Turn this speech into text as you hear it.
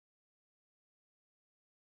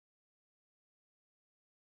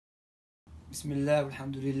Bismillah,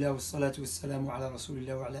 alhamdulillah, wassalatu wassalamu ala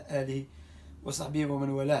rasulillah wa ala alihi wa sahbihi wa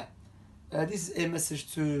man walah. This is a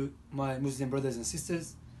message to my Muslim brothers and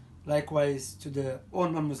sisters, likewise to the all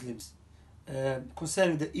non-Muslims,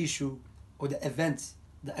 concerning the issue or the event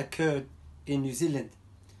that occurred in New Zealand.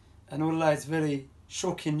 And Allah, it's very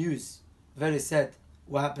shocking news, very sad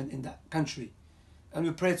what happened in that country. And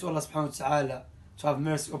we pray to Allah subhanahu wa ta'ala to have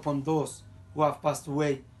mercy upon those who have passed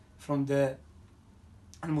away from the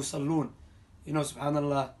al-Musallun. You know,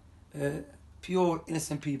 subhanallah, pure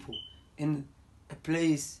innocent people in a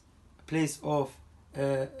place of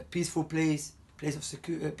peaceful place of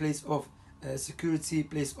security,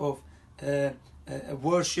 place of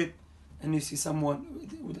worship, and you see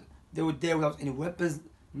someone, they were there without any weapons,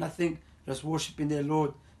 nothing, just worshiping their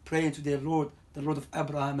Lord, praying to their Lord, the Lord of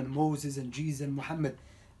Abraham and Moses and Jesus and Muhammad.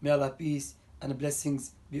 May Allah peace and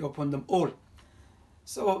blessings be upon them all.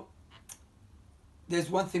 So there's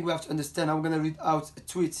one thing we have to understand. I'm going to read out a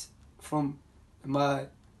tweet from my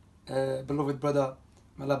beloved brother,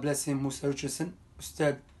 may Allah bless him, Musa Richardson,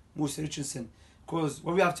 Ustad Musa Richardson. Because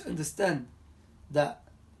what we have to understand, that,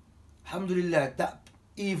 alhamdulillah, that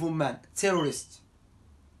evil man, terrorist,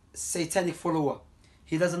 satanic follower,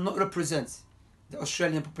 he does not represent the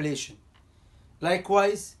Australian population.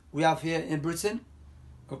 Likewise, we have here in Britain,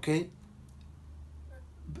 okay,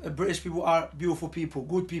 British people are beautiful people,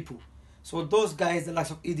 good people. So those guys, the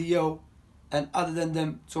likes of EDO and other than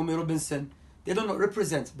them, Tommy Robinson, they do not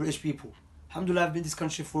represent British people. Alhamdulillah, I've been in this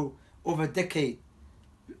country for over a decade.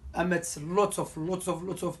 I met lots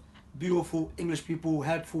of beautiful English people,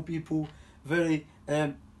 helpful people, very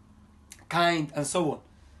kind and so on.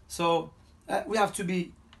 So we have to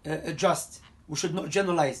be just. We should not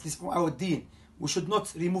generalize. This is from our deen. We should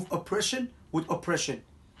not remove oppression with oppression.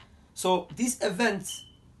 So these events,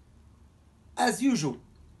 as usual,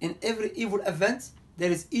 in every evil event, there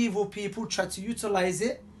is evil people try to utilize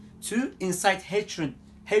it to incite hatred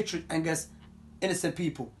against innocent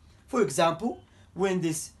people. For example, when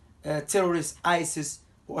this terrorists, ISIS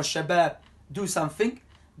or Shabab do something,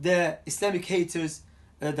 the Islamic haters,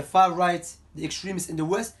 the far right, the extremists in the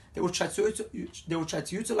West, they will try to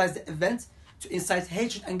utilize the event to incite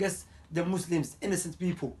hatred against the Muslims, innocent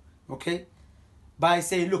people, okay? By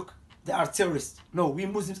saying, look, they are terrorists. No, we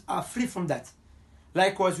Muslims are free from that.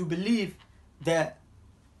 Likewise, we believe that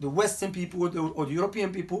the Western people or the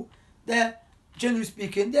European people, they, generally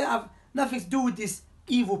speaking, they have nothing to do with these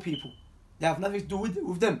evil people. They have nothing to do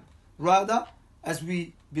with them. Rather, as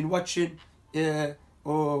we've been watching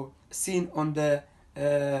or seen on the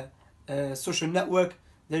social network,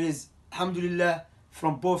 there is, alhamdulillah,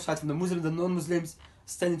 from both sides, from the Muslims and the non-Muslims,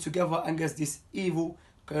 standing together against this evil,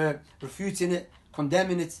 refuting it,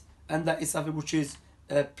 condemning it, and that is something which is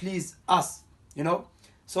please us. You know,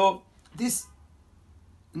 so this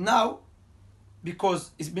now,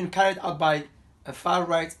 because it's been carried out by a far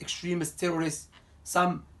right extremist terrorists,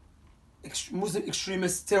 some Muslim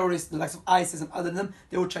extremist terrorists, the likes of ISIS and other than them,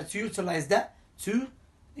 they will try to utilize that to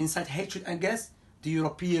incite hatred against the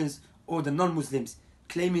Europeans or the non-Muslims,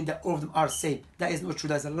 claiming that all of them are same. That is not true.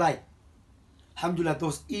 That's a lie. Alhamdulillah,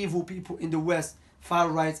 those evil people in the West, far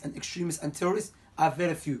right and extremists and terrorists, are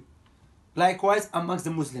very few. Likewise, amongst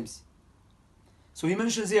the Muslims. So he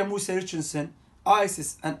mentions here Musa Richardson,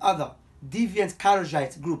 ISIS and other deviant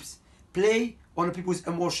Kharijite groups play on people's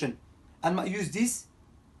emotion and might use these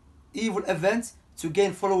evil events to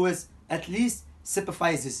gain followers, at least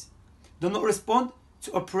sympathizers. Do not respond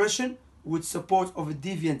to oppression with support of a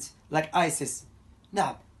deviant like ISIS.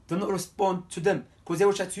 Now, do not respond to them, because they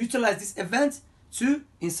will try to utilize this event to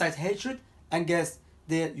incite hatred against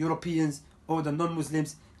the Europeans or the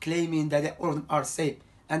non-Muslims, claiming that all of them are safe,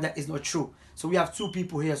 and that is not true. So we have two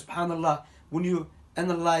people here, subhanallah, when you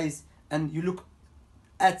analyze and you look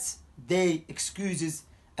at their excuses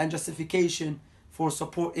and justification for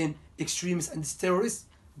supporting extremists and terrorists,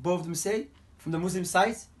 both of them say, from the Muslim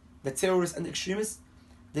side, the terrorists and the extremists,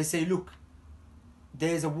 they say, look,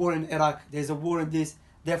 there is a war in Iraq, there is a war in this,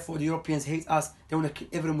 therefore the Europeans hate us, they want to kill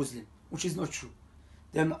every Muslim, which is not true.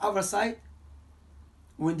 Then on the other side,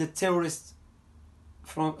 when the terrorists,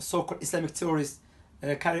 from so-called Islamic terrorists,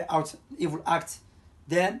 carry out evil act,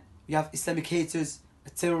 then you have Islamic haters,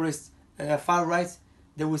 terrorists, far right.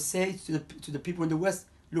 They will say to the people in the West,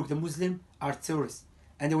 look, the Muslims are terrorists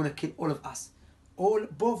and they want to kill all of us. Both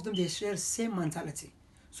of them, they share the same mentality.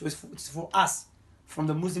 So it's for us, from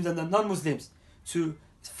the Muslims and the non-Muslims, to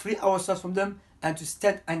free ourselves from them and to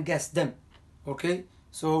stand against them. Okay?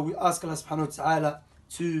 So we ask Allah subhanahu wa ta'ala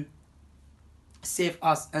to save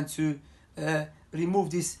us and to remove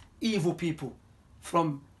these evil people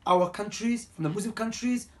from our countries, from the Muslim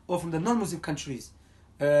countries or from the non-Muslim countries.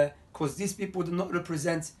 because these people do not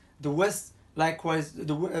represent the West. Likewise,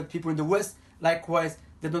 the people in the West, likewise,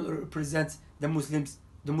 they don't represent the Muslims,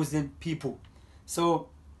 the Muslim people. So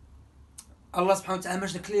Allah subhanahu wa ta'ala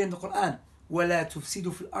mentioned clearly in the Quran, وَلَا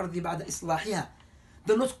تُفْسِدُوا فِي الْأَرْضِ بَعْدَ إِصْلَاحِهَا.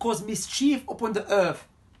 Do not cause mischief upon the earth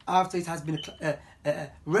after it has been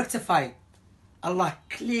rectified. Allah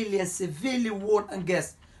clearly and severely warned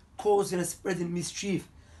against causing and spreading mischief.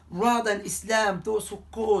 Rather in Islam, those who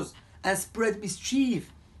cause and spread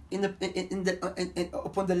mischief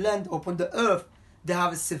upon the land, upon the earth, they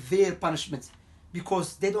have a severe punishment,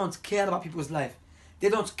 because they don't care about people's life. They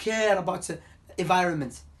don't care about the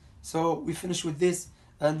environment. So we finish with this,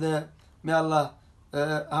 and may Allah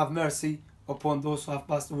have mercy upon those who have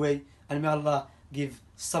passed away, and may Allah give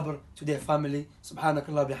sabr to their family.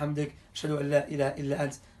 Subhanakallah bihamdik, ashhadu an la ilaha illa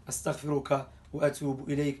ant, astaghfiruka wa atubu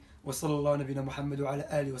ilayk, wa sallallahu nabina Muhammad wa ala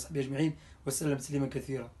alihi wa sahbihi ajma'in, wa sallam tasliman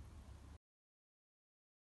kathira.